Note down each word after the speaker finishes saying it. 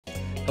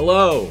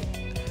Hello.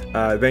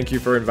 Thank you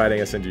for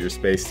inviting us into your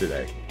space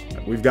today.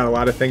 We've got a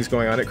lot of things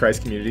going on at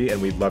Christ Community,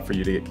 and we'd love for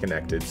you to get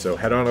connected. So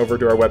head on over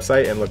to our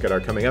website and look at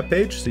our coming up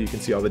page so you can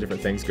see all the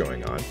different things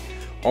going on.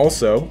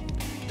 Also,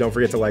 don't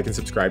forget to like and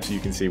subscribe so you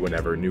can see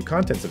whenever new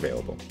content's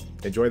available.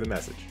 Enjoy the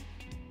message.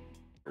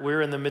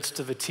 We're in the midst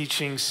of a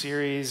teaching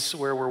series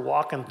where we're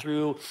walking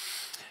through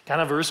kind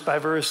of verse by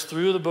verse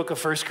through the book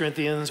of 1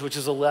 Corinthians, which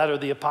is a letter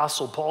the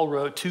Apostle Paul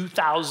wrote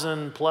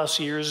 2,000 plus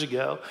years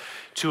ago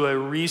to a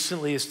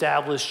recently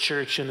established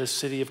church in the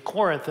city of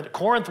Corinth. And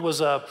Corinth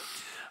was a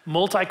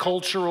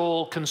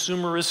multicultural,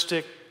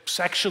 consumeristic,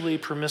 sexually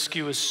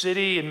promiscuous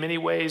city. In many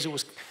ways, it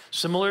was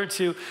similar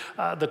to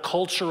the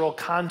cultural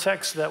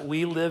context that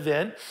we live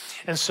in.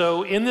 And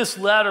so in this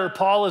letter,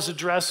 Paul is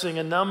addressing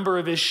a number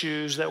of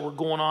issues that were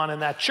going on in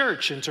that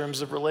church in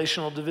terms of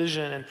relational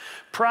division and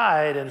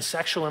pride and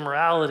sexual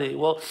immorality.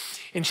 Well,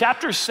 in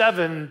chapter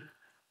 7,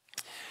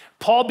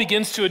 Paul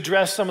begins to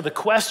address some of the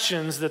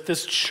questions that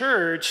this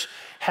church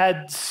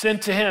had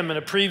sent to him in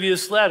a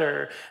previous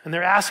letter, and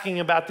they're asking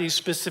about these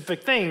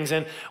specific things.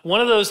 And one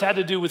of those had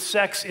to do with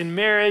sex in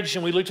marriage,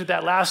 and we looked at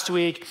that last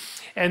week.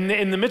 And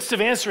in the midst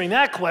of answering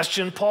that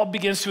question, Paul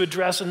begins to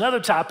address another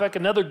topic,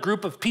 another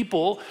group of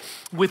people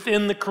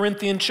within the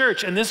Corinthian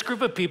church. And this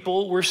group of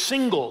people were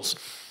singles,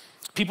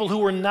 people who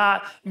were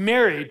not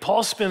married.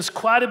 Paul spends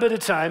quite a bit of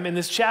time in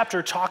this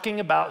chapter talking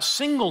about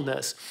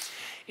singleness.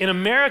 In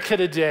America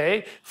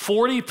today,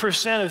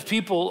 40% of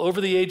people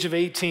over the age of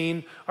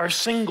 18 are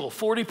single,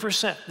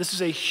 40%. This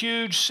is a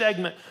huge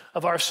segment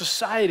of our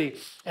society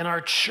and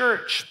our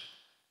church.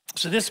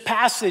 So this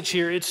passage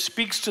here, it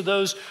speaks to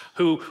those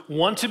who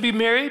want to be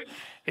married.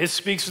 It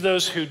speaks to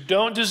those who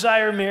don't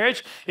desire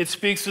marriage. It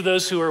speaks to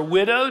those who are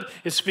widowed.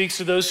 It speaks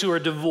to those who are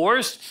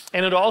divorced.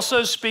 And it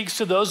also speaks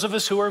to those of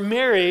us who are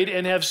married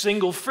and have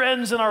single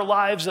friends in our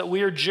lives that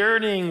we are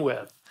journeying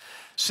with.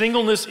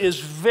 Singleness is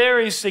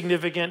very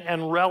significant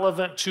and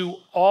relevant to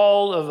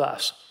all of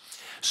us.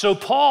 So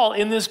Paul,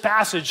 in this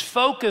passage,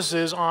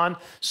 focuses on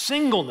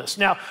singleness.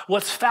 Now,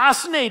 what's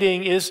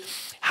fascinating is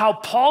how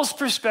Paul's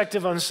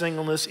perspective on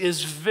singleness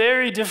is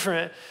very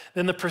different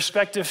than the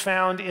perspective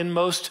found in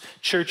most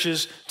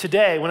churches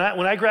today. When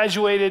I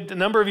graduated a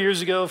number of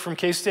years ago from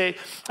K-State,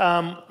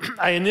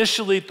 I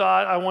initially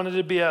thought I wanted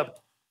to be a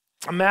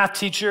math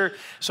teacher,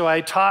 so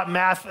I taught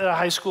math at a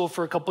high school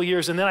for a couple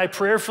years, and then I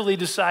prayerfully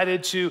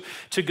decided to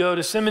go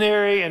to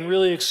seminary and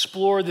really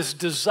explore this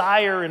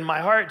desire in my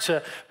heart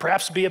to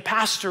perhaps be a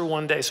pastor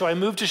one day. So I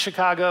moved to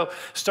Chicago,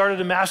 started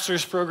a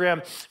master's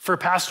program for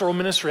pastoral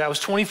ministry. I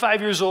was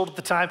 25 years old at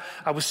the time.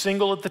 I was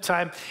single at the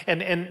time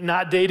and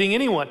not dating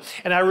anyone.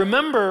 And I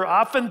remember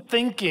often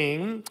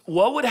thinking,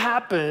 what would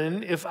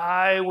happen if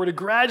I were to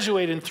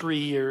graduate in 3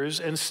 years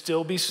and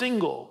still be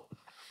single?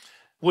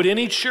 Would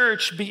any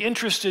church be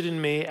interested in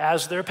me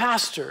as their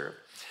pastor?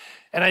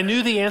 And I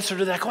knew the answer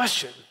to that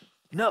question.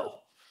 No.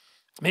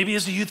 Maybe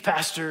as a youth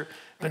pastor,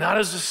 but not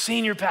as a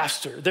senior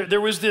pastor.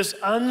 There was this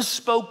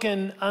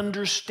unspoken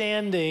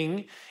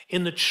understanding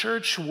in the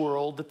church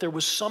world that there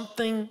was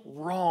something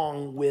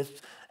wrong with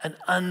an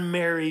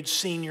unmarried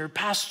senior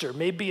pastor,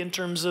 maybe in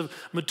terms of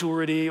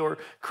maturity or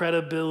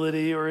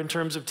credibility or in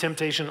terms of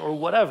temptation or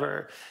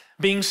whatever.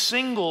 Being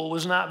single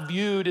was not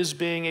viewed as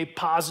being a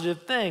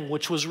positive thing,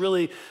 which was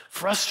really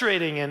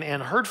frustrating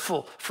and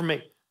hurtful for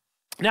me.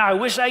 Now, I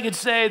wish I could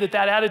say that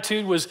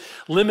attitude was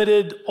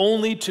limited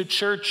only to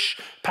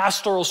church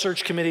pastoral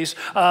search committees,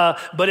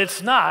 but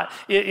it's not.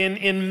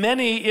 In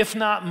many, if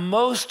not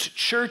most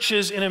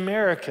churches in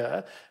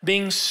America,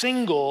 being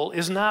single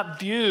is not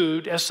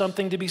viewed as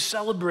something to be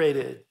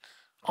celebrated,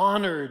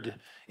 honored,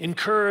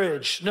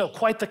 encouraged. No,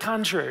 quite the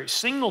contrary.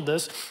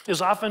 Singleness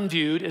is often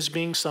viewed as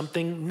being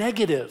something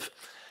negative,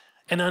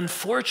 an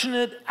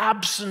unfortunate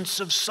absence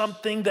of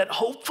something that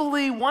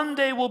hopefully one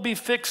day will be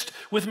fixed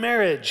with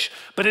marriage.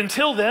 But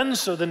until then,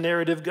 so the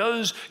narrative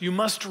goes, you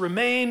must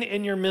remain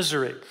in your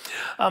misery.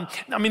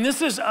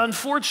 This is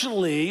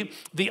unfortunately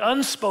the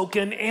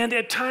unspoken and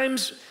at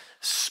times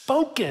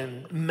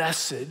spoken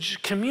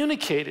message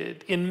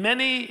communicated in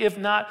many, if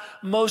not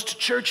most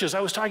churches.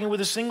 I was talking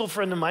with a single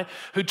friend of mine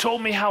who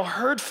told me how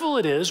hurtful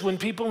it is when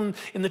people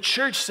in the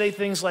church say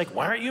things like,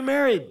 why aren't you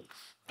married?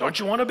 Don't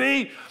you want to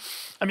be?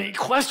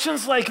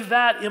 Questions like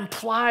that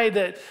imply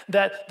that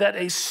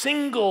a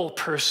single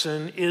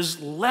person is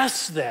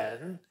less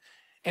than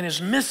and is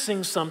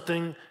missing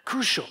something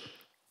crucial.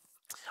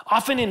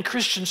 Often in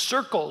Christian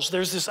circles,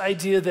 there's this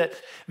idea that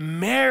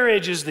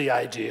marriage is the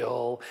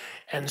ideal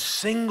and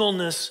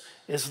singleness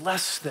is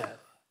less than.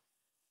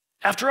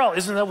 After all,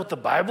 isn't that what the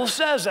Bible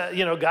says?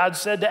 God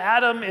said to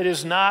Adam, it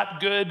is not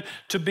good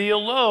to be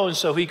alone.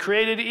 So he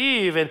created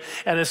Eve and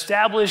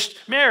established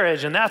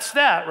marriage. And that's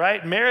that,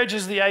 right? Marriage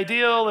is the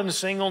ideal and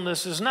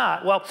singleness is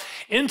not. Well,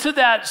 into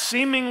that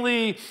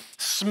seemingly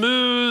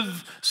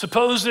smooth,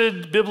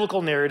 supposed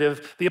biblical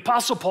narrative, the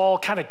Apostle Paul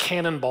kind of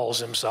cannonballs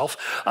himself.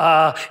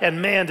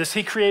 And man, does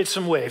he create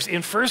some waves.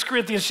 In 1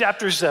 Corinthians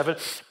chapter 7,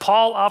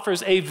 Paul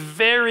offers a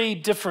very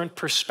different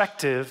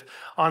perspective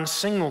on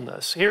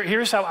singleness.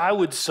 Here's how I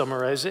would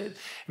summarize it.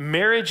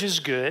 Marriage is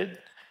good,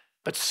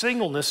 but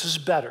singleness is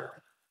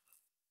better.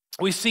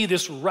 We see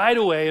this right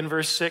away in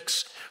verse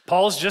 6.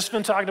 Paul's just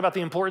been talking about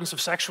the importance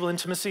of sexual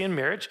intimacy in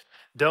marriage.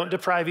 Don't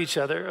deprive each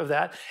other of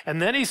that.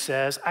 And then he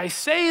says, I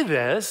say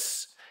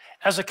this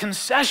as a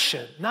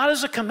concession, not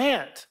as a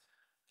command.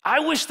 I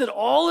wish that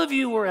all of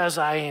you were as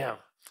I am.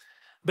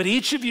 But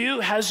each of you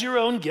has your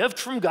own gift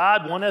from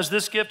God. One has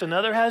this gift,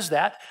 another has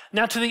that.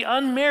 Now to the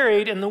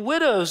unmarried and the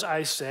widows,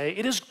 I say,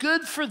 it is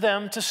good for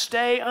them to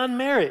stay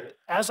unmarried,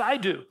 as I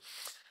do.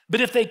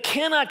 But if they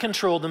cannot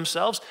control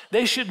themselves,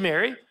 they should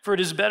marry, for it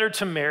is better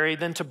to marry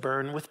than to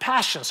burn with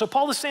passion. So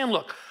Paul is saying,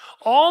 look,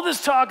 all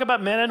this talk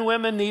about men and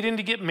women needing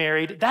to get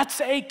married,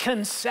 that's a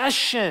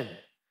concession.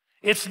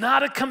 It's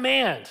not a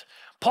command.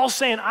 Paul's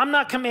saying, I'm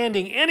not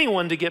commanding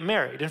anyone to get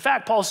married. In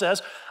fact, Paul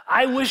says,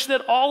 I wish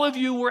that all of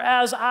you were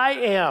as I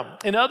am.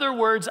 In other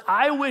words,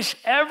 I wish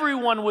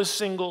everyone was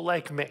single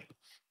like me.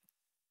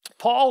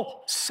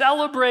 Paul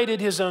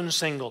celebrated his own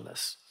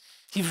singleness.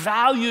 He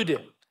valued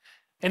it,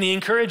 and he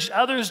encouraged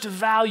others to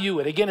value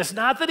it. Again, it's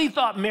not that he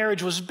thought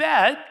marriage was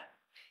bad.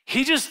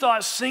 He just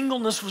thought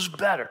singleness was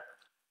better.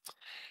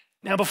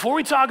 Now, before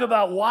we talk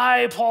about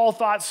why Paul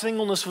thought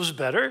singleness was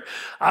better,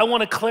 I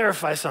want to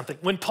clarify something.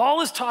 When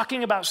Paul is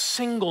talking about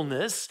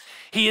singleness,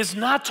 he is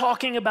not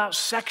talking about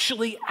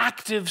sexually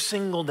active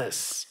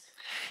singleness.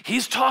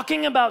 He's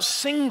talking about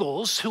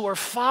singles who are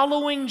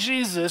following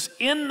Jesus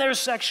in their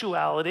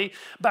sexuality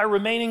by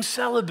remaining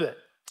celibate.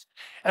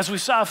 As we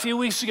saw a few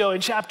weeks ago in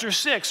chapter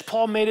 6,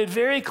 Paul made it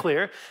very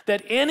clear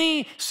that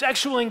any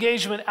sexual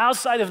engagement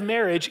outside of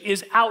marriage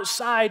is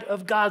outside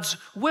of God's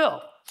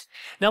will.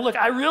 Now look,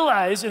 I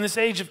realize in this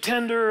age of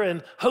Tinder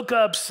and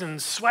hookups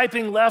and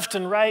swiping left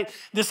and right,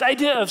 this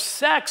idea of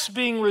sex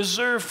being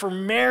reserved for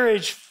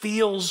marriage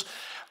feels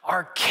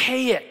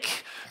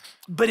archaic,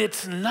 but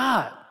it's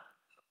not.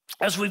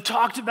 As we've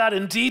talked about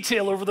in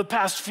detail over the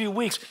past few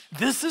weeks,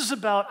 this is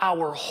about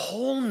our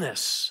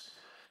wholeness.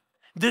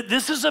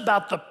 This is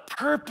about the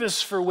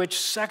purpose for which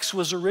sex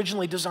was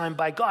originally designed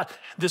by God,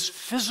 this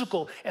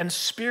physical and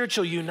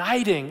spiritual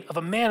uniting of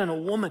a man and a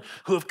woman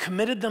who have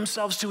committed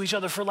themselves to each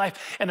other for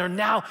life and are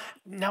now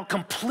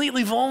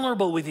completely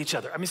vulnerable with each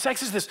other. I mean,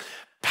 sex is this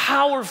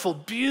powerful,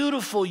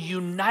 beautiful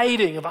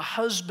uniting of a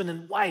husband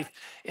and wife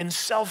in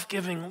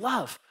self-giving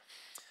love.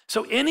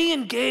 So any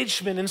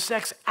engagement in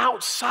sex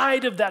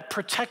outside of that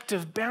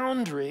protective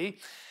boundary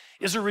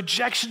is a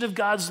rejection of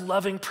God's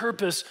loving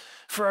purpose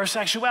for our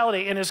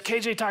sexuality. And as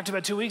KJ talked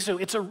about 2 weeks ago,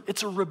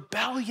 it's a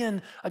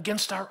rebellion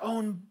against our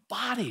own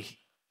body.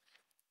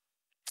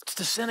 It's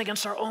to sin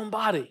against our own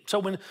body. So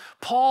when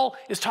Paul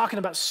is talking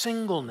about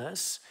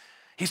singleness,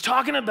 he's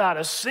talking about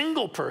a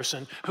single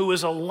person who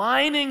is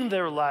aligning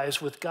their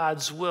lives with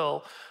God's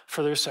will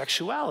for their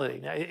sexuality.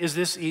 Now, is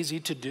this easy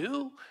to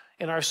do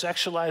in our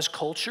sexualized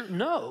culture?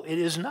 No, it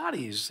is not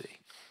easy.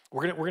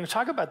 We're going to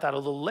talk about that a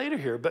little later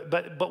here,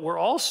 but we're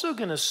also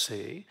going to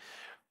see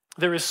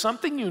there is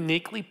something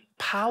uniquely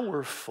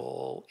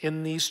powerful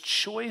in these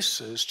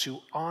choices to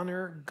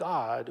honor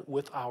God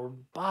with our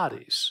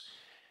bodies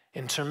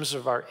in terms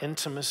of our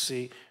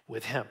intimacy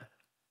with him.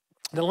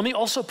 Now, let me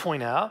also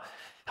point out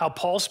how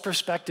Paul's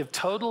perspective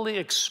totally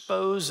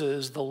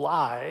exposes the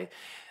lie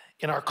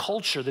in our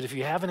culture that if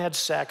you haven't had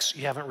sex,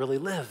 you haven't really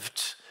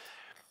lived.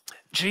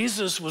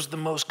 Jesus was the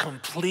most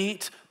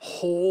complete,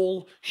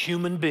 whole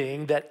human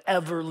being that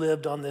ever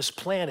lived on this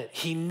planet.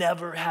 He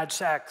never had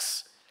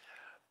sex.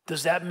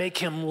 Does that make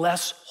him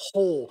less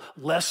whole,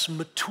 less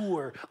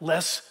mature,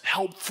 less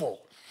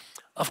helpful?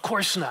 Of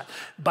course not.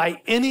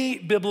 By any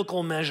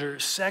biblical measure,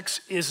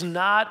 sex is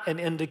not an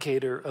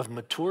indicator of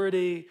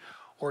maturity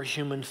or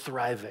human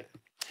thriving.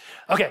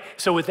 Okay,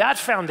 so with that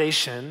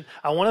foundation,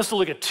 I want us to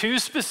look at two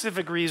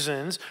specific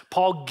reasons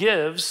Paul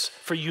gives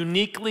for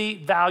uniquely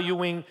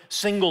valuing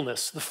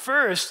singleness. The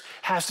first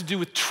has to do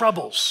with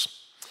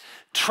troubles.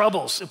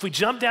 Troubles. If we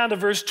jump down to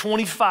verse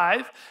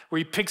 25, where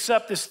he picks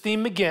up this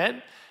theme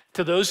again,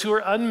 to those who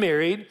are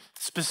unmarried,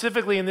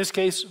 specifically in this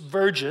case,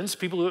 virgins,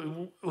 people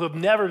who have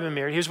never been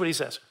married, here's what he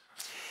says.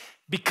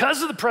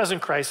 Because of the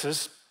present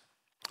crisis,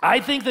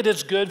 I think that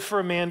it's good for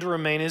a man to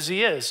remain as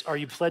he is. Are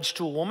you pledged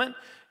to a woman?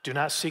 Do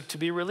not seek to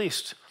be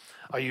released.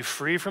 Are you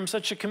free from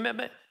such a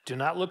commitment? Do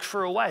not look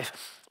for a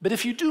wife. But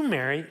if you do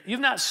marry,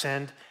 you've not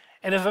sinned.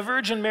 And if a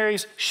virgin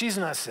marries, she's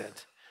not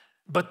sinned.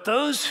 But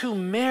those who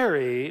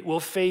marry will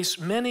face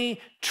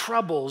many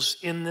troubles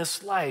in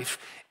this life,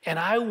 and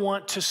I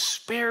want to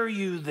spare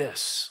you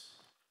this.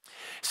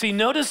 See,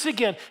 notice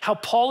again how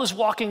Paul is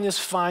walking this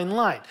fine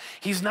line.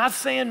 He's not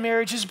saying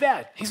marriage is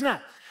bad. He's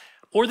not.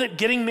 Or that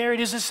getting married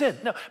is a sin.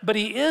 No, but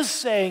he is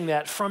saying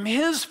that from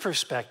his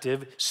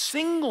perspective,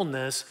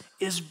 singleness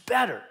is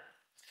better.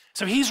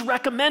 So he's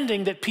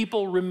recommending that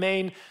people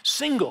remain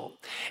single.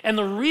 And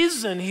the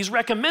reason he's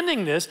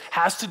recommending this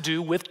has to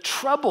do with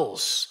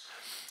troubles.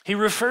 He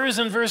refers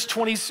in verse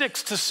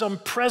 26 to some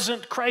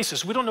present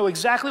crisis. We don't know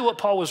exactly what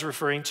Paul was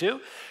referring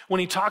to when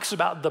he talks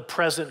about the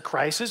present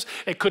crisis.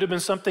 It could have been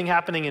something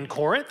happening in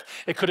Corinth.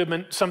 It could have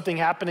been something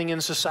happening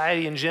in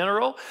society in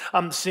general,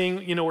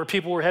 seeing, where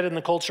people were headed in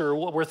the culture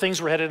or where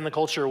things were headed in the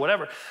culture or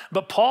whatever.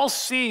 But Paul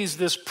sees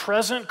this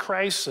present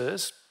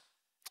crisis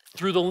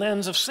through the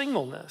lens of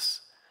singleness.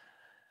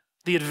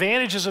 The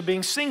advantages of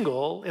being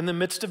single in the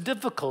midst of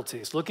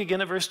difficulties. Look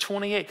again at verse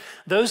 28.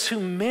 Those who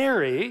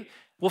marry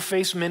will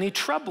face many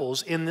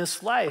troubles in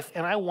this life,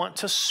 and I want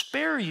to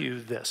spare you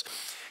this.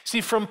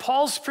 See, from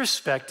Paul's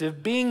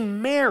perspective,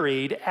 being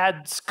married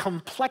adds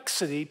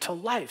complexity to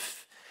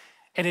life,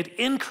 and it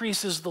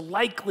increases the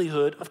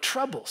likelihood of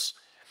troubles.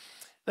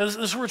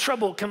 This word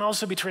trouble can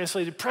also be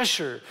translated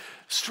pressure,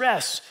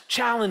 stress,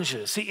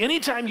 challenges. See,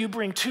 anytime you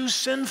bring two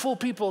sinful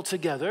people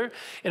together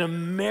in a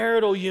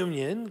marital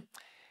union,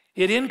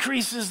 it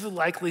increases the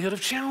likelihood of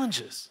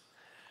challenges,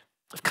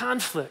 of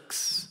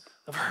conflicts,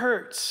 of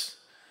hurts,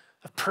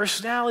 of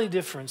personality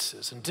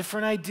differences and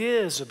different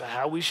ideas about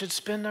how we should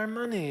spend our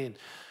money, and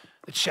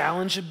the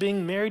challenge of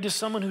being married to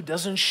someone who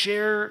doesn't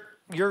share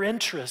your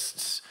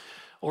interests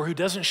or who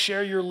doesn't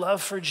share your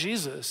love for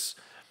Jesus,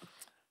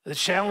 the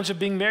challenge of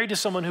being married to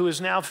someone who is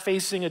now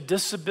facing a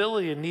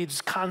disability and needs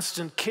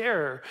constant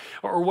care,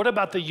 or what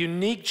about the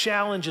unique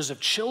challenges of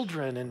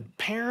children and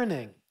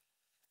parenting,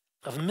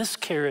 of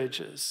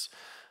miscarriages,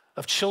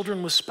 of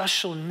children with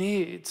special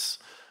needs,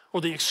 or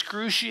the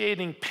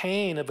excruciating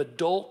pain of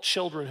adult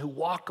children who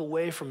walk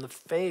away from the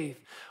faith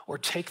or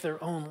take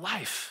their own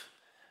life.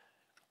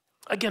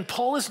 Again,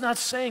 Paul is not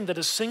saying that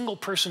a single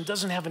person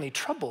doesn't have any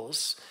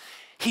troubles.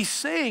 He's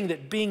saying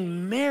that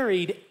being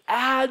married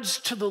adds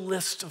to the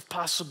list of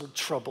possible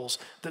troubles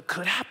that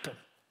could happen.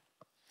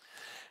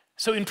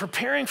 So in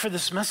preparing for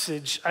this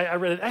message, I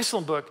read an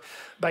excellent book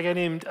by a guy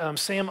named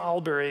Sam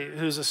Albury,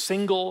 who's a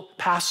single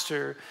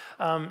pastor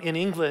in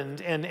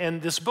England.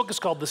 And this book is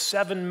called The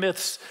 7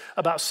 Myths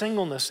About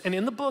Singleness. And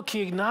in the book,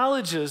 he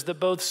acknowledges that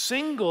both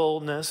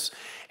singleness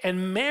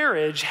and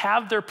marriage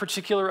have their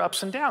particular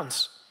ups and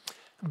downs.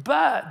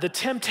 But the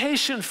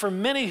temptation for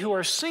many who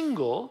are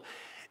single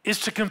is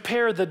to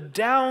compare the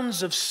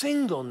downs of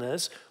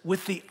singleness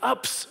with the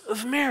ups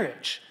of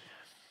marriage,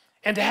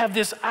 and to have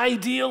this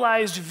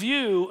idealized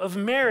view of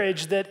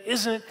marriage that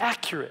isn't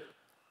accurate.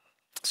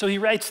 So he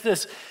writes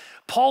this.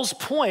 Paul's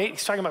point,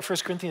 he's talking about 1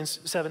 Corinthians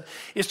 7,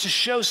 is to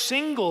show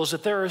singles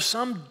that there are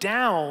some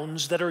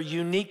downs that are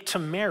unique to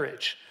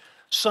marriage,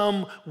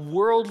 some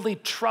worldly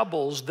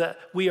troubles that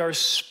we are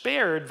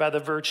spared by the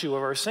virtue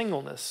of our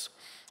singleness.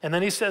 And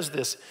then he says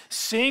this,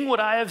 seeing what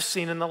I have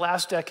seen in the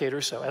last decade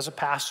or so as a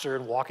pastor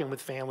and walking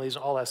with families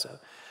and all that stuff,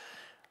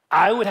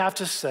 I would have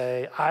to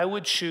say I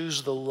would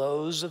choose the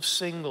lows of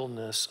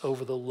singleness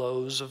over the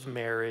lows of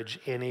marriage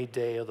any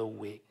day of the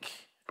week.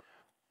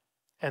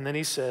 And then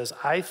he says,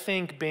 I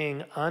think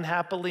being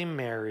unhappily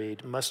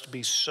married must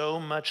be so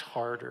much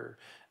harder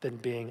than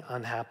being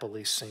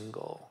unhappily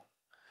single.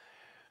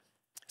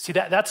 See,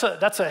 that's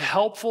a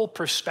helpful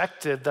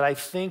perspective that I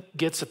think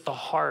gets at the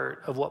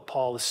heart of what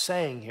Paul is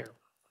saying here.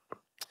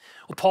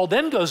 Well, Paul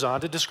then goes on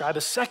to describe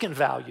a second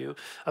value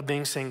of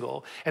being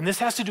single, and this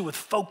has to do with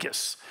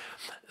focus.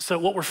 So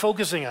what we're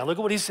focusing on, look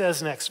at what he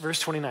says next,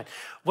 verse 29.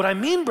 What I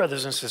mean,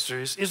 brothers and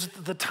sisters, is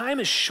that the time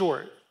is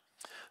short.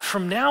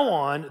 From now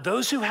on,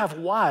 those who have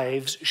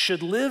wives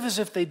should live as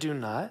if they do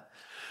not,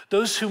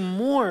 those who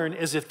mourn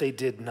as if they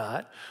did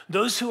not,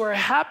 those who are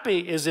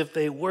happy as if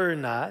they were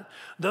not,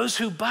 those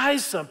who buy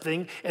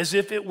something as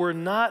if it were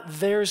not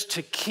theirs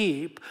to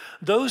keep,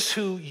 those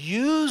who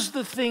use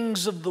the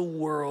things of the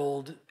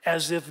world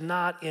as if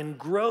not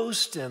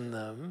engrossed in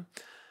them,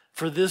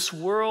 for this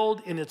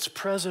world in its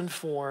present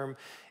form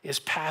is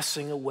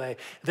passing away.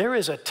 There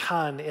is a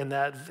ton in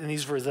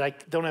these verses that I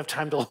don't have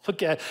time to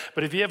look at,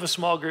 but if you have a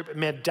small group,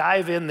 man,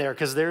 dive in there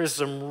because there is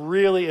some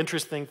really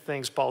interesting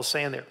things Paul's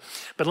saying there.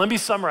 But let me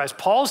summarize.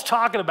 Paul's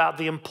talking about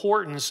the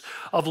importance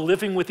of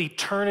living with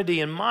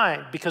eternity in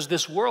mind because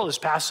this world is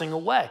passing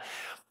away.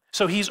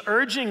 So he's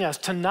urging us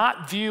to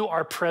not view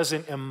our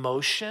present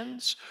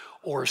emotions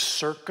or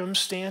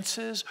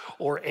circumstances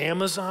or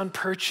Amazon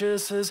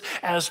purchases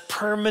as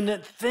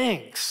permanent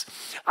things.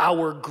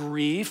 Our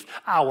grief,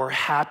 our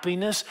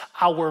happiness,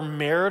 our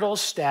marital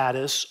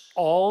status,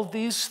 all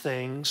these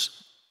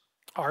things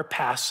are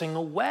passing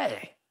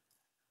away.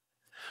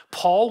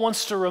 Paul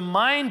wants to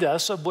remind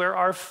us of where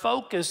our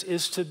focus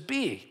is to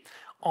be,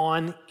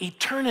 on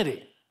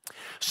eternity.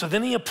 So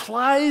then he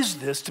applies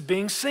this to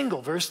being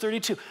single. Verse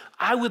 32,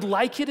 I would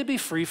like you to be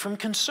free from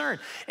concern.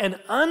 An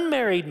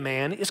unmarried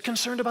man is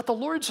concerned about the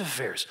Lord's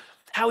affairs,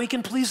 how he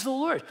can please the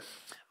Lord.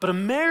 But a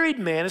married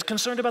man is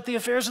concerned about the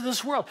affairs of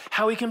this world,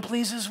 how he can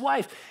please his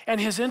wife,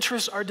 and his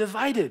interests are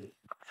divided.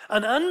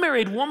 An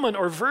unmarried woman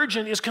or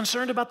virgin is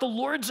concerned about the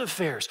Lord's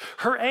affairs.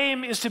 Her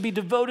aim is to be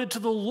devoted to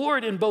the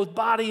Lord in both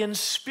body and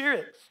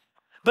spirit.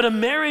 But a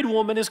married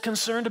woman is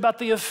concerned about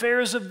the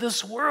affairs of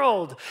this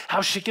world,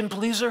 how she can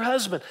please her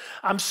husband.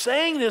 I'm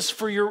saying this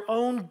for your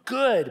own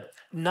good,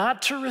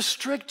 not to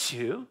restrict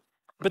you,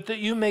 but that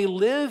you may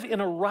live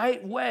in a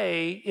right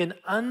way in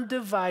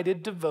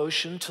undivided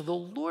devotion to the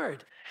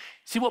Lord.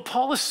 See, what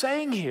Paul is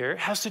saying here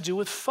has to do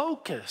with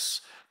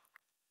focus.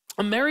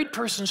 A married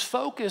person's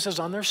focus is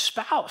on their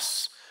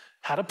spouse,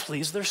 how to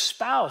please their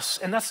spouse,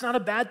 and that's not a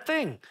bad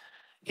thing.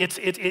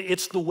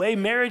 It's the way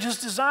marriage is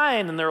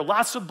designed, and there are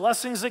lots of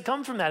blessings that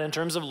come from that in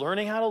terms of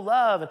learning how to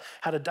love and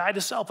how to die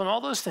to self and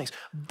all those things.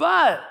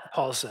 But,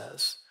 Paul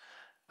says,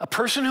 a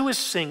person who is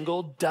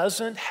single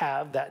doesn't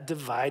have that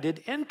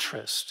divided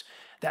interest,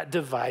 that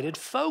divided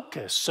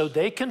focus. So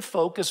they can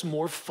focus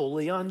more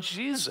fully on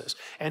Jesus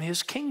and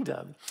his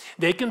kingdom.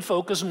 They can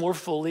focus more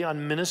fully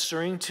on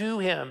ministering to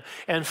him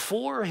and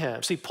for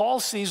him. See,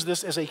 Paul sees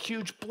this as a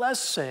huge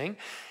blessing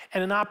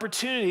and an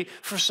opportunity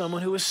for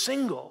someone who is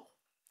single.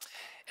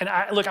 And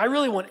I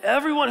really want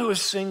everyone who is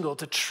single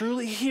to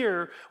truly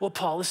hear what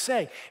Paul is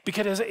saying,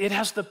 because it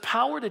has the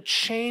power to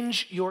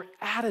change your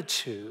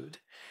attitude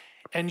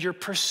and your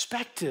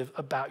perspective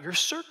about your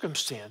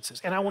circumstances.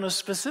 And I want to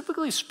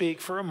specifically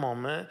speak for a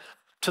moment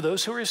to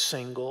those who are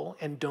single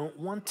and don't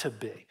want to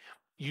be.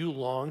 You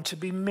long to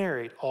be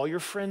married. All your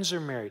friends are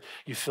married.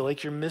 You feel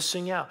like you're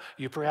missing out.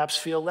 You perhaps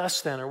feel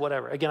less than or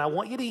whatever. Again, I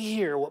want you to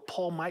hear what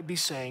Paul might be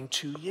saying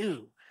to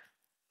you.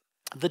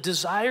 The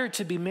desire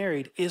to be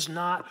married is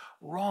not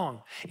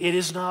wrong. It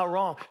is not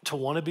wrong to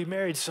want to be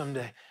married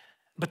someday.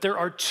 But there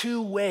are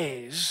two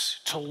ways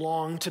to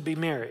long to be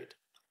married.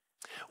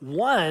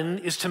 One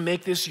is to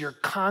make this your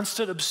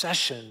constant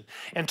obsession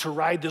and to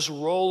ride this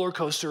roller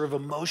coaster of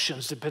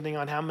emotions depending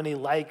on how many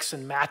likes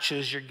and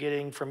matches you're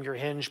getting from your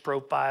Hinge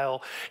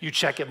profile. You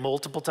check it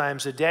multiple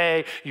times a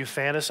day. You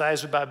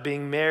fantasize about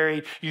being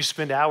married. You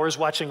spend hours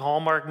watching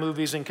Hallmark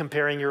movies and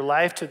comparing your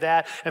life to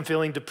that and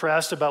feeling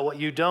depressed about what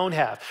you don't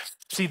have.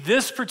 See,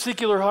 this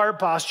particular heart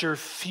posture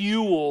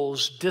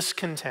fuels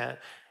discontent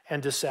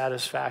and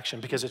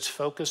dissatisfaction because it's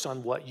focused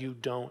on what you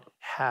don't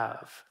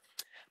have.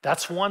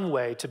 That's one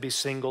way to be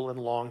single and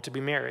long to be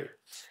married.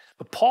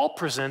 But Paul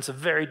presents a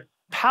very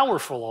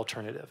powerful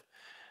alternative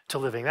to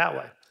living that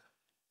way.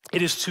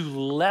 It is to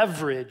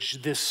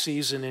leverage this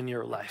season in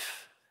your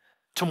life,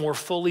 to more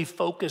fully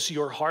focus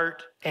your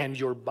heart and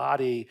your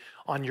body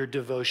on your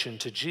devotion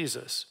to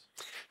Jesus,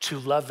 to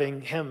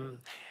loving him,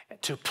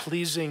 to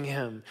pleasing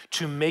him,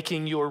 to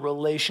making your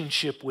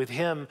relationship with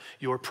him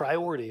your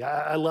priority.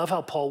 I love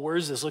how Paul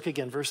words this. Look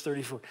again, verse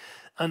 34.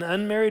 An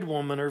unmarried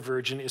woman or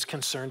virgin is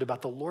concerned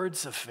about the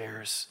Lord's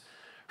affairs.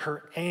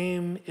 Her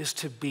aim is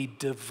to be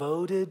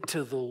devoted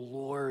to the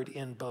Lord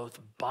in both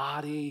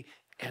body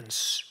and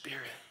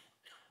spirit.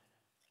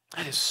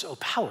 That is so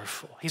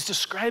powerful. He's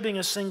describing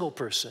a single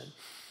person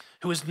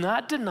who is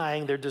not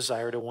denying their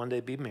desire to one day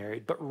be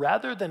married, but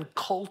rather than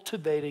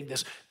cultivating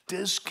this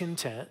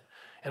discontent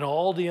and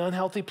all the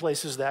unhealthy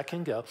places that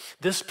can go,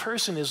 this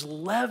person is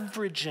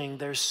leveraging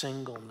their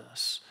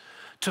singleness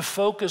to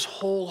focus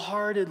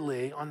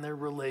wholeheartedly on their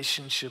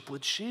relationship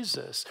with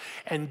Jesus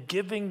and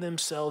giving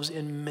themselves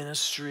in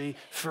ministry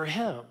for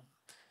him.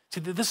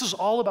 See, this is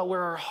all about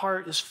where our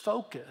heart is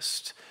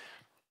focused.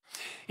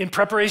 In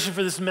preparation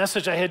for this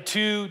message, I had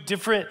two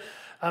different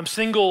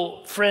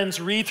single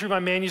friends read through my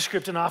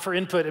manuscript and offer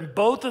input, and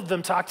both of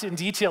them talked in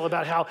detail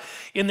about how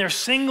in their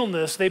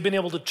singleness, they've been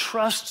able to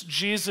trust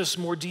Jesus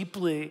more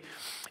deeply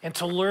and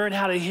to learn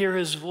how to hear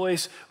his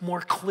voice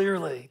more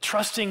clearly,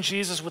 trusting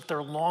Jesus with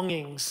their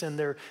longings and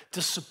their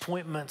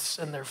disappointments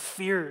and their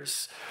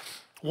fears.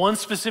 One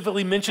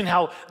specifically mentioned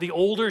how the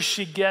older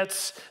she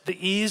gets, the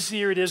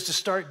easier it is to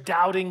start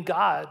doubting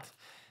God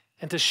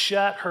and to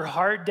shut her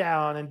heart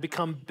down and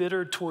become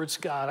bitter towards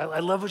God.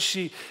 I love what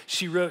she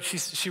wrote.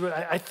 She wrote,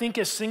 I think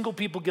as single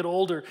people get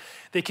older,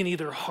 they can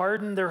either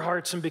harden their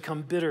hearts and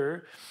become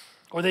bitter,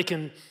 or they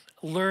can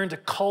learn to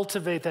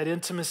cultivate that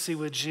intimacy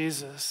with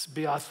Jesus,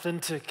 be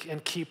authentic,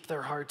 and keep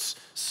their hearts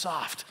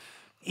soft,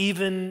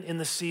 even in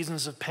the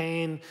seasons of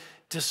pain,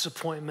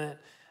 disappointment,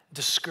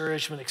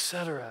 discouragement,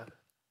 etc.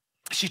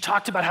 She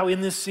talked about how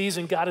in this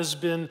season, God has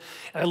been,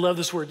 and I love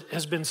this word,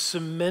 has been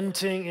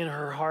cementing in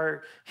her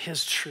heart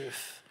his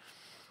truth.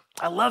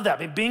 I love that.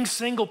 I mean, being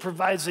single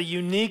provides a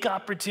unique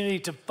opportunity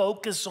to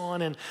focus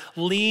on and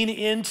lean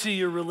into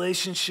your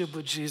relationship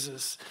with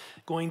Jesus,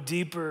 going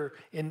deeper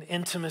in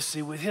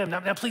intimacy with him.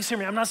 Now, please hear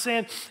me. I'm not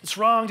saying it's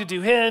wrong to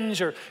do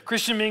Hinge or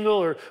Christian Mingle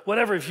or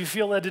whatever if you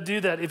feel led to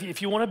do that.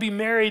 If you want to be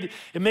married,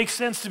 it makes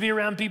sense to be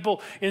around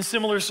people in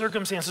similar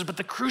circumstances. But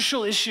the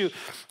crucial issue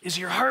is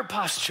your heart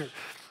posture.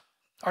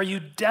 Are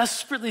you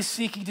desperately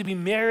seeking to be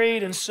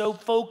married and so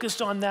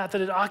focused on that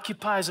it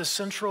occupies a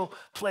central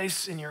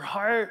place in your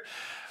heart?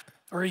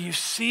 Or are you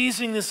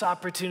seizing this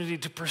opportunity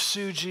to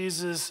pursue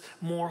Jesus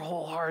more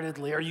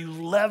wholeheartedly? Are you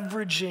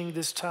leveraging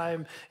this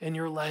time in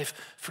your life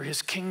for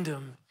his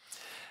kingdom?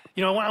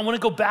 You know, I want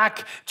to go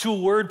back to a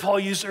word Paul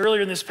used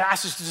earlier in this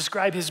passage to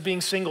describe his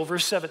being single.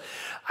 Verse 7,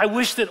 I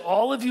wish that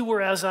all of you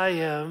were as I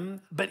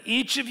am, but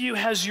each of you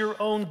has your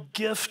own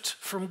gift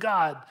from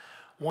God.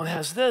 One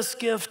has this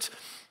gift,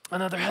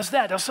 another has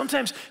that. Now,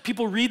 sometimes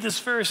people read this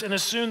verse and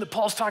assume that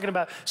Paul's talking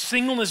about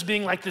singleness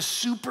being like this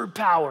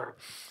superpower.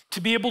 To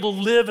be able to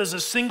live as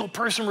a single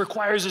person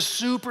requires a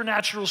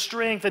supernatural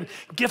strength and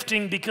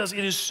gifting because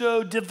it is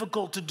so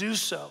difficult to do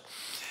so.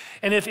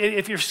 And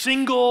if you're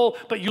single,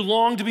 but you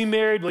long to be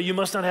married, well, you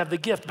must not have the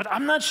gift. But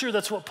I'm not sure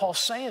that's what Paul's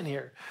saying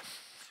here.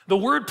 The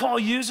word Paul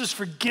uses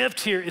for gift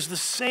here is the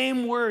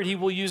same word he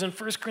will use in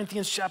 1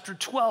 Corinthians chapter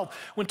 12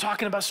 when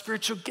talking about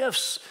spiritual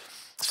gifts.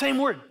 Same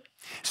word.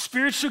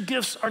 Spiritual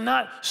gifts are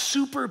not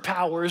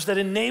superpowers that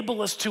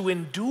enable us to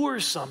endure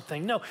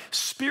something. No,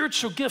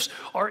 spiritual gifts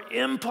are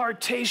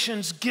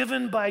impartations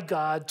given by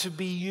God to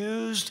be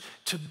used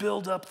to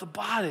build up the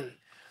body.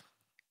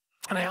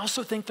 And I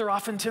also think they're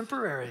often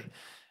temporary.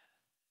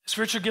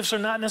 Spiritual gifts are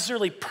not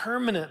necessarily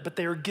permanent, but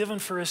they are given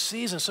for a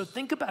season. So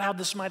think about how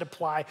this might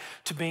apply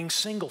to being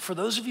single. For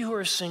those of you who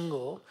are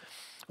single,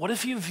 what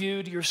if you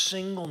viewed your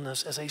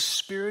singleness as a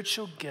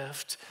spiritual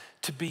gift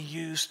to be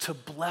used to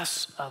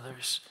bless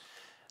others?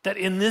 That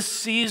in this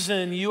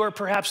season, you are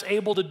perhaps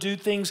able to do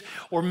things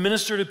or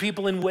minister to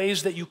people in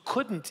ways that you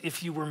couldn't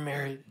if you were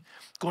married.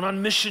 Going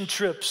on mission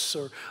trips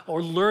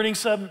or learning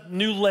some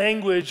new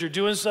language or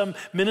doing some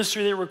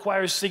ministry that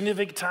requires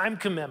significant time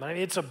commitment. I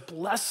mean, it's a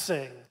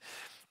blessing.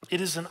 It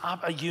is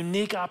a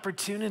unique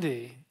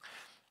opportunity.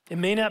 It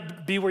may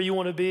not be where you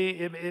want to be.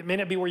 It may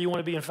not be where you want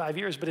to be in 5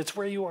 years, but it's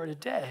where you are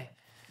today.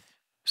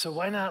 So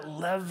why not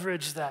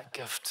leverage that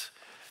gift?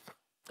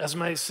 As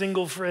my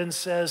single friend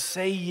says,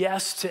 say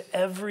yes to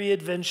every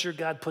adventure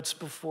God puts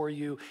before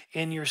you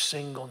in your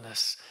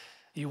singleness.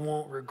 You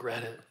won't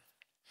regret it.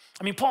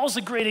 I mean, Paul's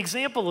a great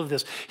example of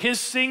this. His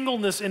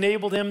singleness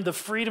enabled him the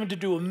freedom to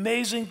do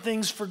amazing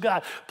things for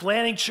God,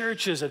 planning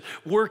churches and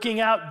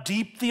working out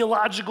deep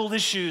theological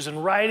issues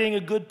and writing a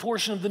good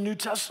portion of the New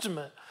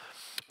Testament.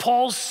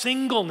 Paul's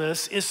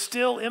singleness is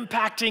still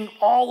impacting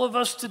all of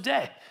us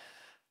today.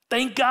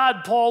 Thank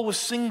God Paul was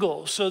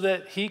single so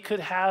that he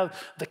could have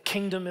the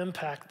kingdom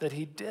impact that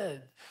he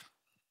did.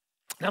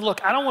 Now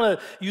look, I don't want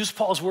to use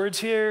Paul's words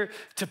here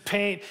to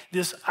paint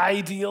this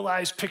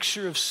idealized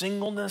picture of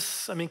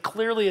singleness. I mean,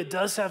 clearly it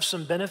does have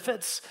some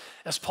benefits,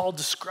 as Paul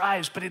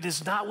describes, but it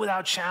is not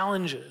without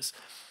challenges.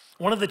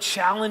 One of the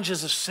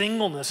challenges of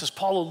singleness, as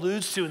Paul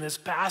alludes to in this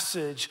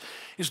passage,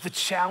 is the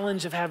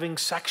challenge of having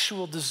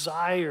sexual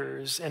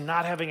desires and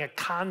not having a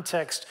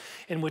context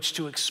in which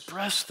to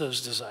express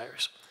those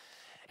desires.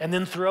 And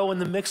then throw in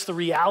the mix the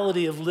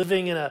reality of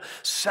living in a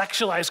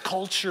sexualized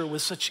culture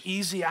with such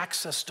easy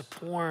access to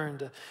porn,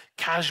 to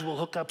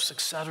casual hookups,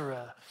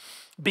 etc.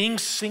 Being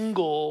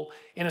single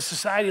in a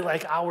society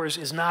like ours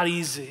is not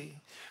easy,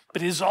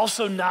 but it is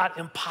also not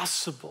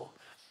impossible.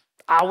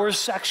 Our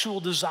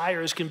sexual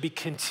desires can be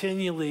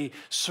continually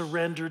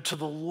surrendered to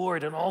the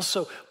Lord and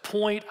also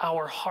point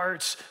our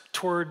hearts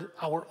toward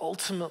our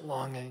ultimate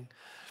longing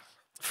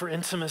for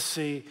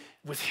intimacy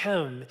with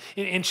him.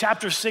 In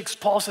chapter 6,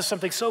 Paul says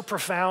something so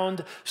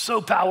profound,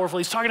 so powerful.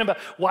 He's talking about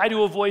why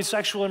to avoid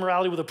sexual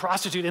immorality with a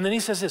prostitute. And then he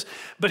says this,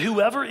 but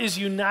whoever is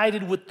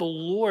united with the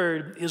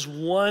Lord is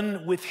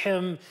one with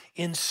him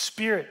in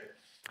spirit.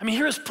 I mean,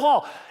 here's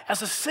Paul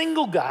as a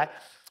single guy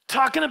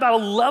talking about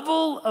a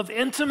level of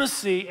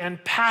intimacy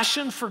and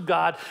passion for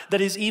God that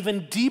is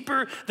even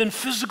deeper than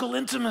physical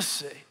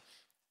intimacy.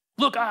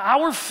 Look,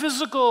 our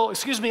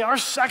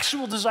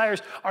sexual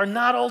desires are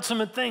not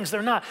ultimate things.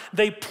 They're not.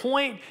 They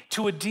point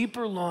to a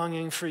deeper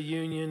longing for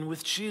union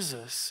with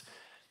Jesus.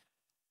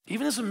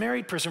 Even as a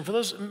married person, for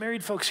those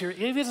married folks here,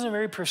 even as a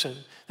married person,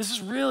 this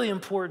is really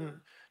important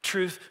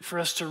truth for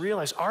us to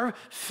realize. Our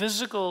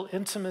physical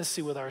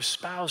intimacy with our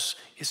spouse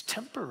is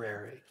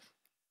temporary.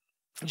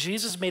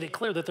 Jesus made it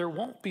clear that there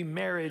won't be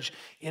marriage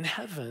in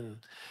heaven.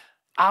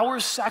 Our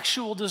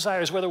sexual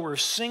desires, whether we're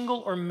single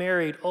or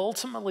married,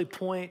 ultimately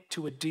point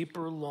to a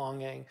deeper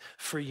longing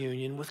for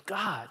union with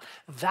God.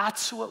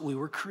 That's what we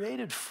were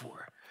created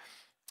for.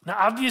 Now,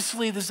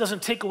 obviously, this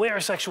doesn't take away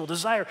our sexual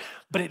desire,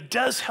 but it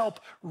does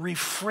help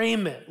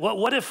reframe it.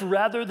 What if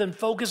rather than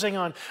focusing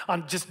on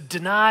just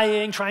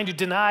trying to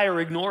deny or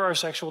ignore our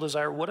sexual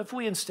desire, what if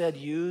we instead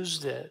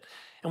used it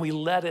and we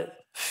let it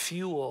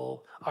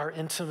fuel our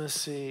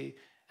intimacy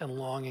and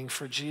longing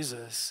for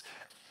Jesus?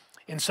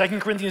 In 2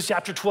 Corinthians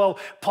chapter 12,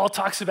 Paul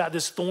talks about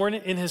this thorn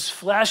in his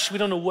flesh. We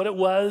don't know what it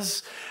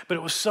was, but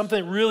it was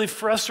something that really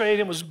frustrated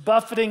him, was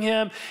buffeting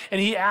him,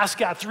 and he asked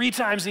God 3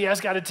 times, he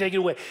asked God to take it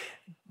away.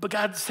 But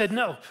God said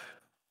no.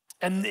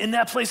 And in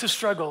that place of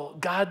struggle,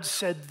 God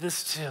said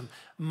this to him,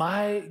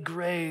 my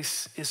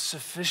grace is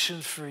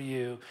sufficient for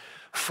you,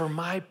 for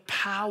my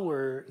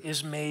power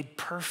is made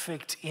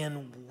perfect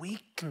in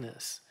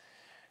weakness.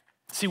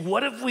 See,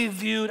 what if we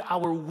viewed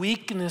our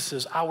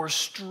weaknesses, our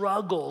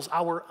struggles,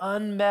 our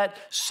unmet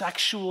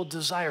sexual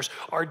desires,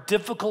 our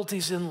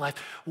difficulties in life?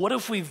 What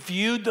if we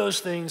viewed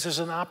those things as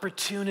an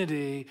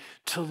opportunity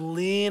to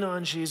lean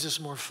on Jesus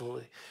more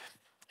fully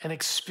and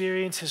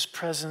experience his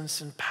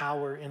presence and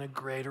power in a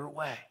greater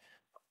way?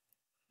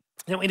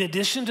 Now, in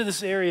addition to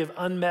this area of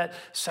unmet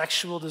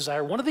sexual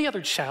desire, one of the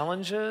other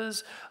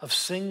challenges of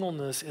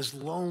singleness is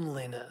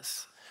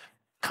loneliness.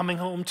 coming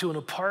home to an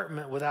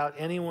apartment without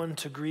anyone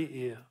to greet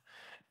you.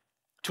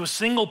 To a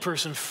single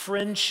person,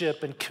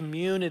 friendship and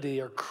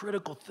community are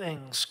critical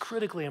things,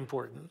 critically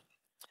important.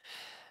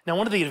 Now,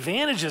 one of the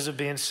advantages of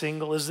being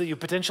single is that you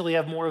potentially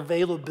have more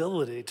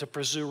availability to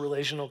pursue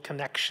relational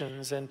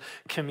connections and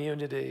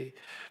community.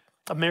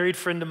 A married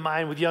friend of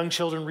mine with young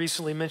children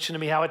recently mentioned to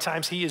me how at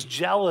times he is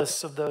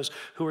jealous of those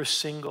who are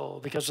single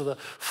because of the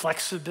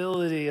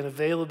flexibility and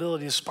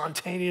availability to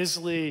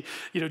spontaneously,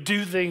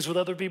 do things with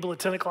other people at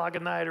 10 o'clock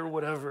at night or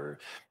whatever.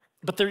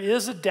 But there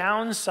is a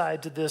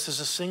downside to this as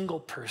a single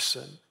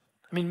person.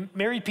 I mean,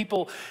 married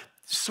people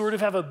sort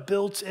of have a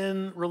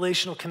built-in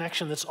relational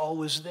connection that's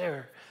always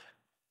there.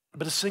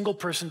 But a single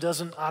person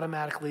doesn't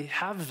automatically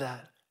have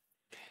that.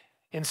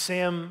 In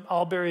Sam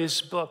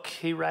Alberry's book,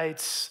 he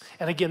writes,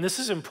 and again, this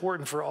is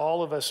important for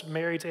all of us,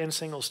 married and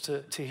singles,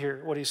 to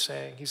hear what he's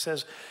saying. He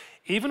says,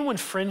 even when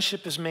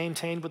friendship is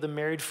maintained with a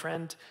married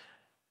friend,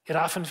 it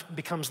often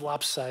becomes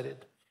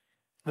lopsided.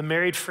 The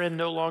married friend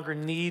no longer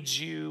needs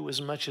you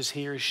as much as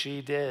he or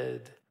she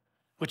did,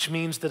 which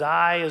means that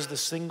I, as the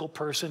single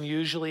person,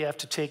 usually have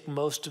to take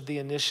most of the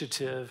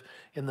initiative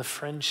in the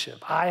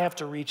friendship. I have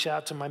to reach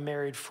out to my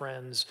married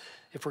friends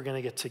if we're going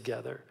to get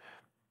together.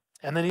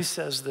 And then he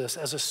says this,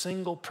 as a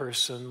single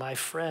person, my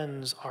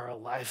friends are a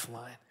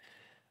lifeline.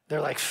 They're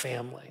like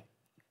family.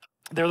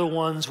 They're the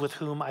ones with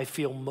whom I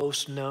feel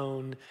most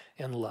known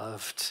and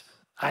loved.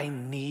 I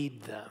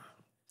need them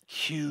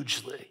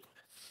hugely.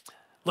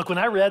 Look, when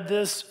I read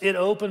this, it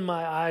opened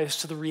my eyes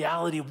to the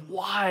reality of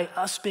why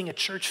us being a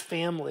church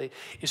family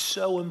is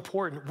so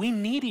important. We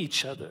need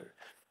each other.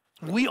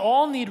 We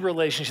all need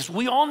relationships.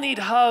 We all need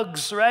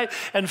hugs, right?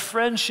 And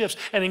friendships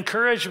and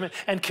encouragement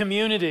and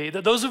community.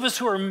 That those of us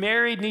who are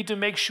married need to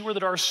make sure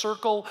that our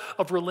circle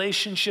of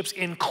relationships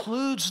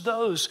includes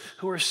those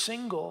who are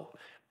single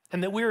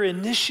and that we're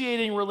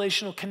initiating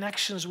relational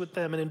connections with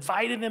them and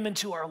inviting them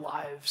into our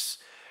lives.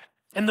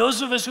 And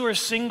those of us who are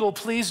single,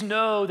 please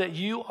know that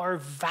you are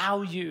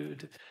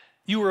valued.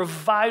 You are a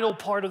vital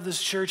part of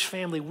this church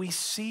family. We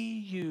see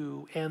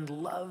you and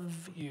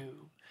love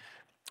you.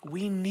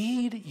 We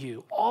need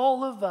you.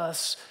 All of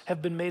us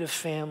have been made a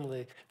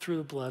family through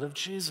the blood of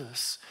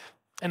Jesus.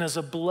 And as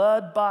a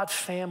blood-bought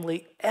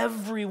family,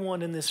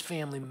 everyone in this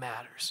family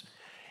matters.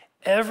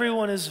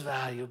 Everyone is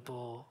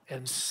valuable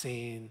and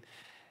seen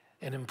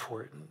and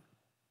important.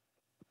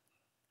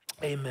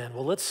 Amen.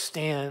 Well, let's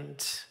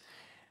stand.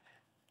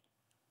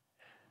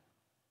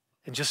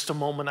 In just a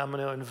moment, I'm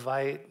going to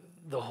invite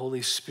the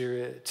Holy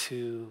Spirit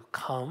to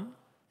come.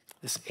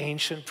 This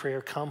ancient prayer,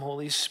 come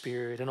Holy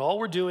Spirit. And all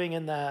we're doing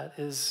in that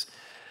is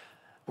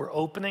we're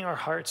opening our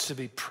hearts to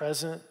be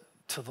present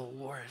to the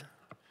Lord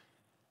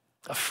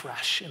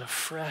afresh, in a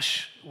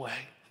fresh way,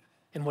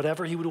 in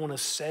whatever he would want to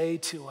say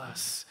to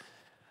us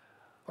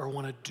or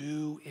want to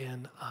do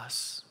in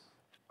us.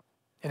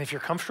 And if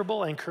you're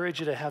comfortable, I encourage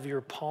you to have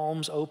your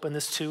palms open.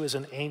 This too is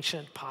an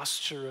ancient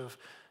posture of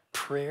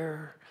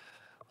prayer,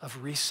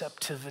 of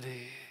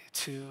receptivity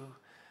to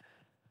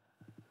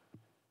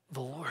the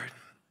Lord.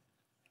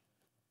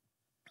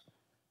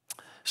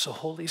 So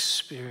Holy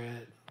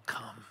Spirit,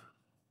 come.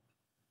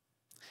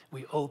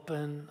 We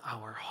open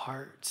our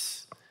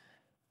hearts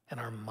and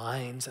our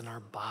minds and our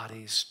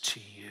bodies to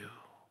you.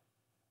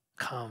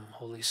 Come,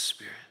 Holy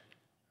Spirit.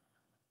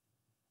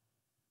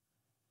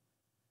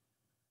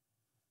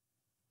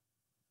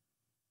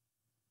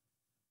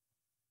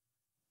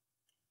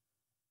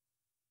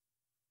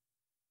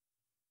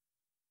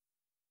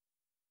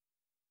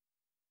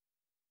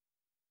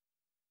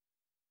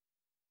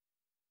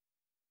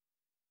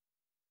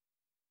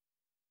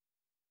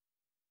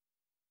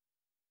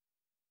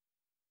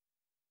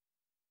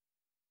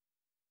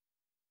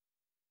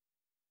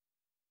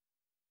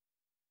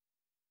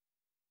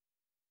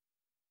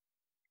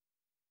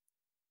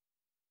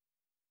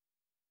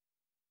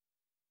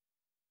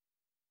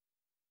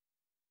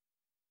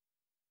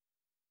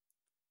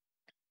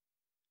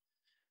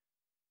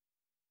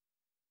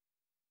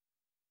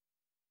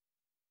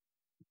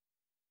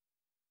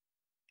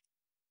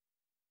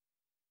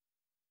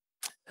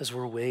 As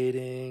we're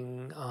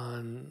waiting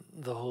on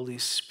the Holy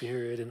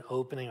Spirit and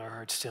opening our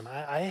hearts to him,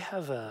 I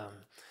have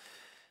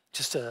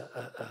just a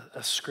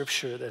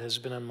scripture that has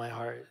been on my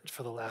heart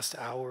for the last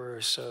hour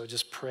or so,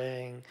 just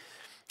praying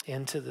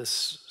into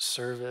this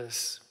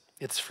service.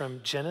 It's from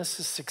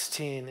Genesis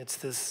 16. It's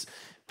this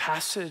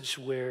passage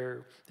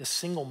where this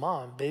single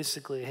mom,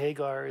 basically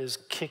Hagar, is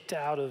kicked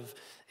out of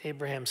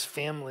Abraham's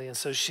family. And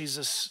so she's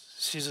a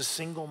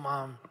single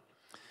mom.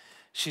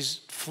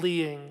 She's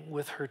fleeing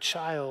with her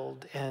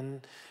child,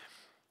 and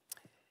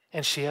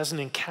she has an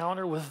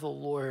encounter with the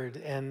Lord,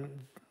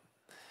 and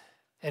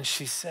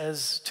she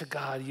says to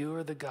God, you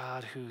are the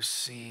God who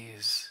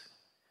sees.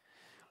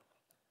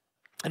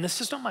 And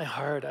this is not my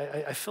heart.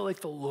 I feel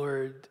like the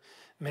Lord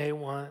may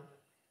want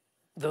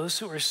those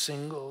who are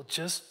single,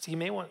 he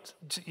may want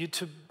you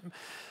to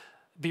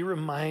be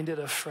reminded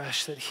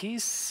afresh that he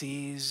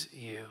sees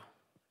you,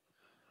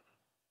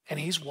 and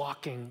he's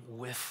walking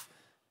with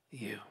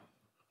you.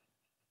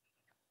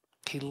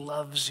 He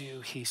loves you.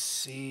 He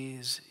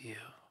sees you.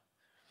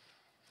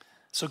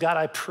 So God,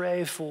 I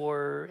pray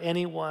for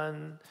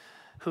anyone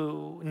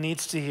who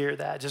needs to hear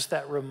that, just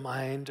that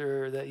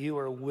reminder that you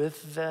are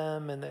with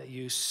them and that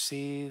you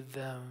see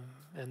them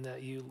and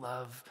that you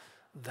love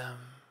them.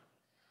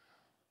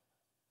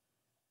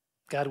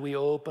 God, we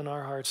open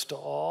our hearts to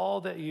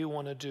all that you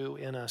want to do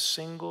in us,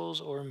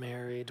 singles or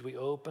married. We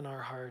open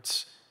our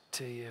hearts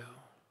to you.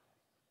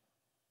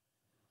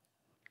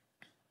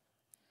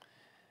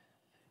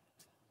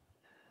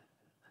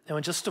 Now,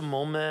 in just a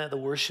moment, the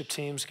worship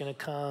team's going to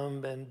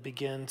come and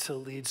begin to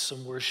lead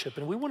some worship.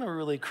 And we want to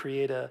really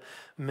create a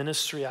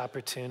ministry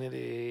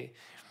opportunity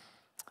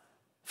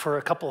for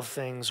a couple of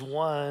things.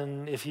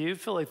 One, if you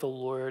feel like the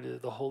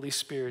Lord, the Holy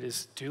Spirit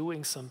is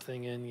doing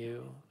something in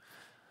you,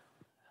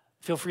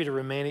 feel free to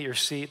remain at your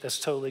seat. That's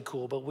totally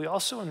cool. But we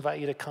also invite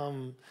you to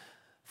come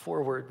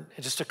forward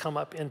and just to come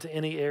up into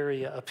any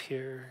area up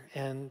here.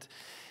 And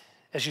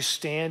as you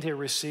stand here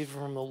receiving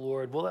from the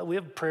Lord, we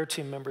have prayer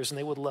team members, and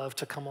they would love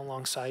to come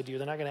alongside you.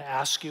 They're not going to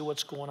ask you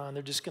what's going on.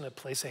 They're just going to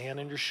place a hand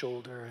on your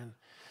shoulder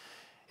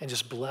and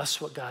just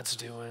bless what God's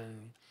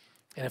doing.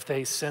 And if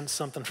they sense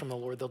something from the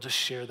Lord, they'll just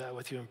share that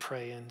with you and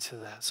pray into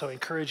that. So I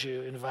encourage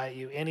you, invite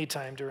you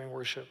anytime during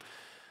worship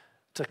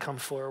to come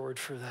forward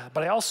for that.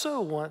 But I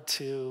also want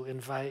to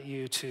invite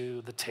you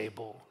to the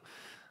table,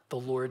 the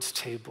Lord's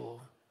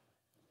table,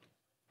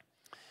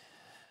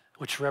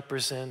 which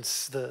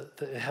represents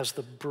it has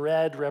the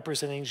bread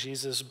representing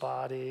Jesus'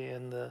 body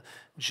and the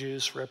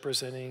juice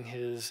representing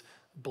his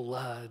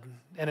blood.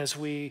 And as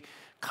we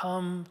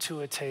come to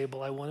a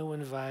table, I want to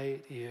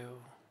invite you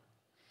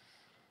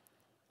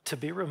to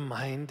be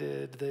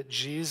reminded that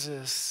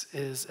Jesus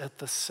is at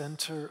the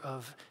center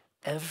of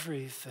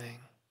everything,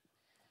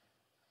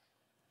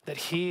 that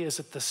he is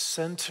at the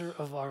center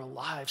of our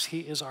lives. He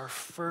is our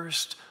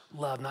first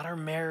love, not our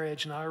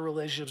marriage, not our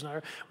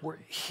relationships,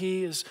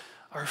 he is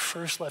our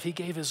first love. He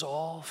gave his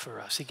all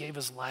for us. He gave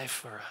his life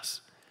for us.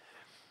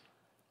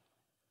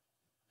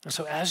 And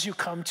so as you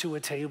come to a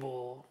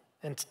table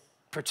and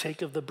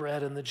partake of the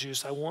bread and the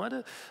juice, I want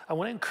to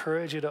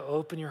encourage you to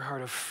open your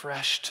heart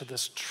afresh to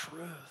this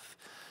truth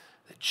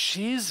that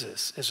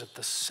Jesus is at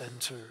the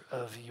center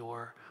of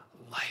your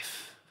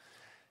life.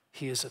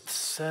 He is at the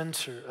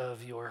center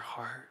of your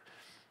heart.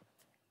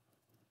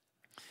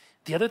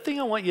 The other thing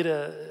I want you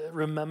to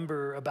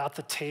remember about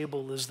the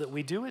table is that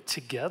we do it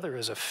together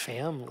as a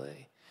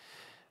family.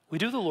 We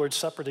do the Lord's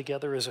Supper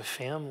together as a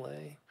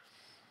family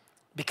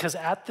because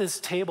at this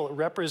table it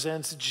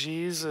represents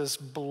Jesus'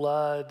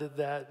 blood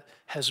that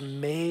has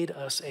made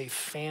us a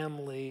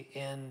family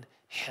in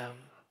him.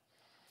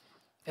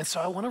 And so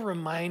I want to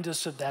remind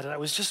us of that. And I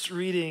was just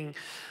reading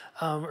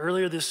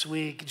earlier this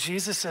week,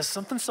 Jesus says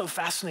something so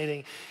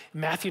fascinating.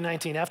 Matthew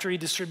 19, after he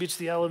distributes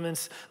the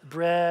elements,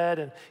 bread,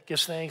 and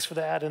gives thanks for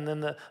that, and then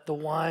the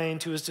wine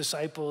to his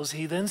disciples,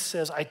 he then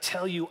says, I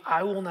tell you,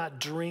 I will not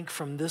drink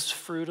from this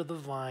fruit of the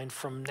vine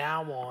from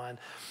now on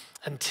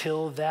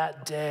until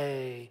that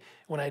day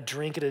when I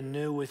drink it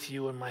anew with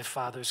you in my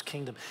Father's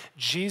kingdom.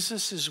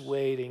 Jesus is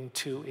waiting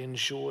to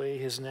enjoy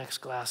his next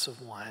glass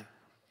of wine.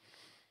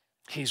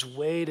 He's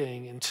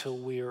waiting until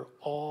we are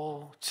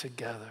all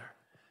together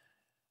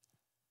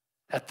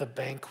at the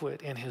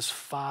banquet in his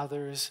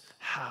Father's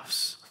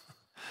house.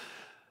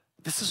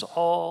 This is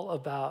all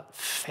about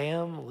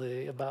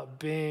family, about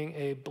being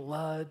a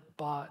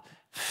blood-bought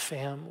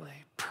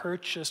family,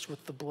 purchased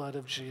with the blood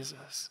of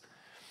Jesus.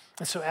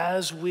 And so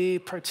as we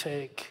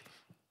partake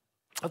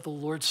of the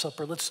Lord's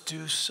Supper, let's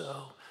do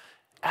so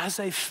as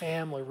a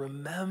family,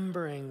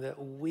 remembering that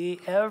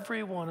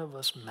every one of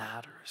us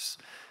matters.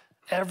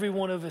 Every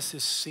one of us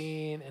is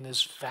seen and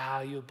is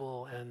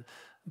valuable and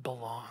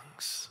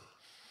belongs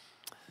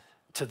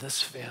to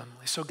this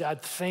family. So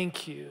God,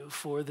 thank you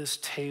for this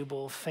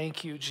table.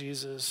 Thank you,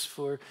 Jesus,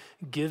 for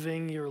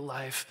giving your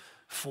life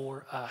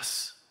for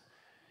us.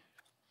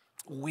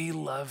 We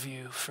love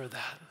you for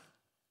that.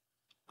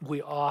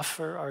 We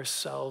offer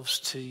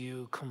ourselves to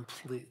you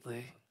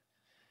completely.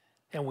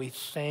 And we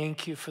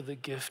thank you for the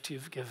gift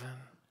you've given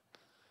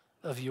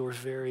of your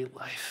very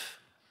life.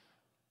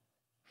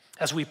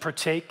 As we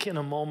partake in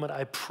a moment,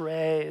 I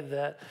pray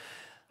that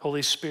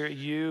Holy Spirit,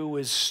 you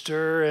would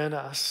stir in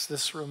us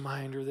this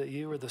reminder that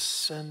you are the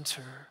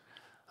center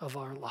of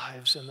our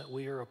lives and that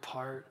we are a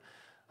part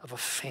of a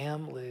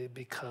family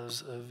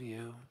because of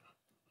you.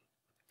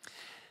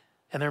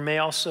 And there may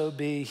also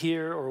be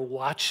here or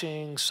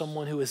watching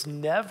someone who has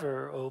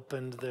never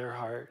opened their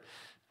heart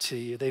to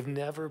you. They've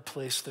never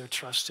placed their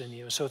trust in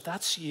you. So if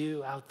that's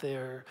you out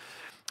there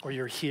or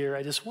you're here,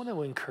 I just want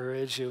to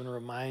encourage you and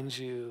remind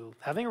you,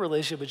 having a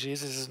relationship with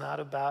Jesus is not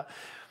about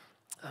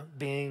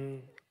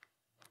being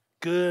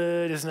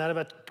good, it's not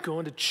about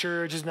going to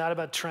church, it's not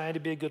about trying to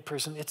be a good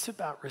person. It's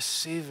about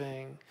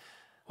receiving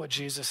what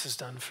Jesus has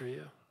done for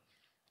you.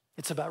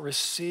 It's about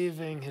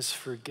receiving his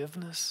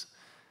forgiveness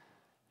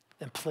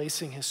and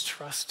placing his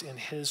trust in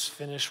his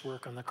finished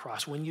work on the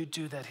cross. When you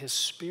do that, his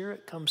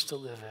Spirit comes to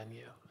live in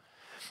you.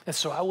 And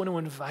so I want to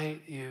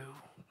invite you,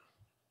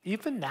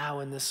 even now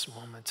in this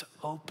moment, to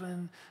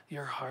open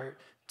your heart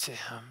to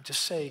him.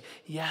 Just say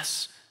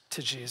yes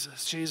to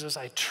Jesus. Jesus,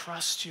 I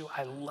trust you.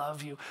 I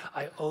love you.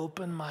 I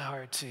open my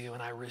heart to you,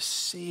 and I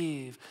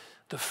receive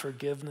the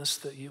forgiveness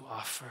that you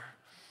offer.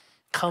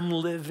 Come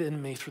live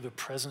in me through the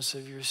presence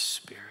of your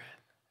Spirit.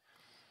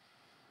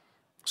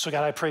 So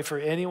God, I pray for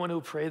anyone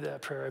who prayed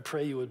that prayer, I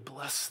pray you would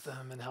bless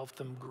them and help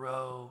them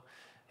grow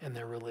in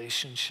their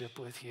relationship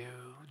with you.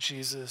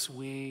 Jesus,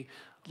 we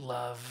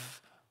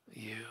love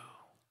you.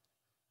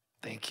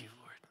 Thank you,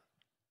 Lord.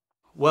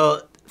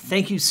 Well,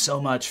 thank you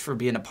so much for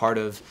being a part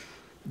of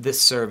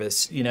this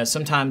service. You know,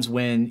 sometimes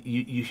when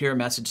you hear a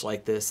message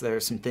like this, there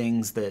are some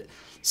things that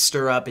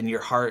stir up in your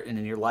heart and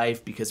in your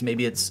life because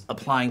maybe it's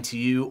applying to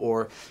you,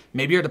 or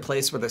maybe you're at a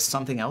place where there's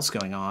something else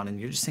going on and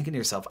you're just thinking to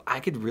yourself, I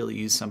could really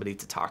use somebody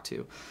to talk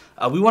to.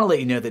 We want to let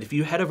you know that if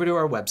you head over to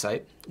our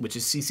website, which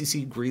is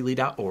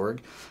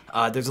cccgreeley.org,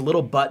 there's a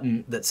little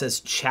button that says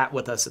chat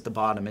with us at the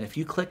bottom. And if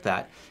you click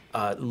that,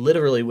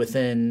 literally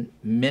within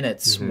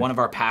minutes, one of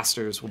our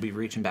pastors will be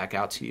reaching back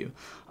out to you.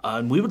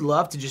 And we would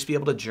love to just be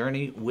able to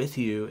journey with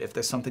you if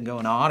there's something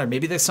going on, or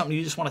maybe there's something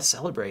you just want to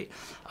celebrate.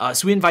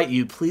 So we invite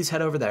you, please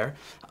head over there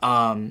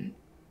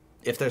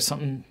if there's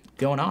something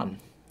going on.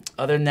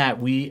 Other than that,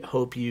 we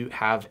hope you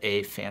have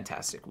a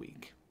fantastic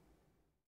week.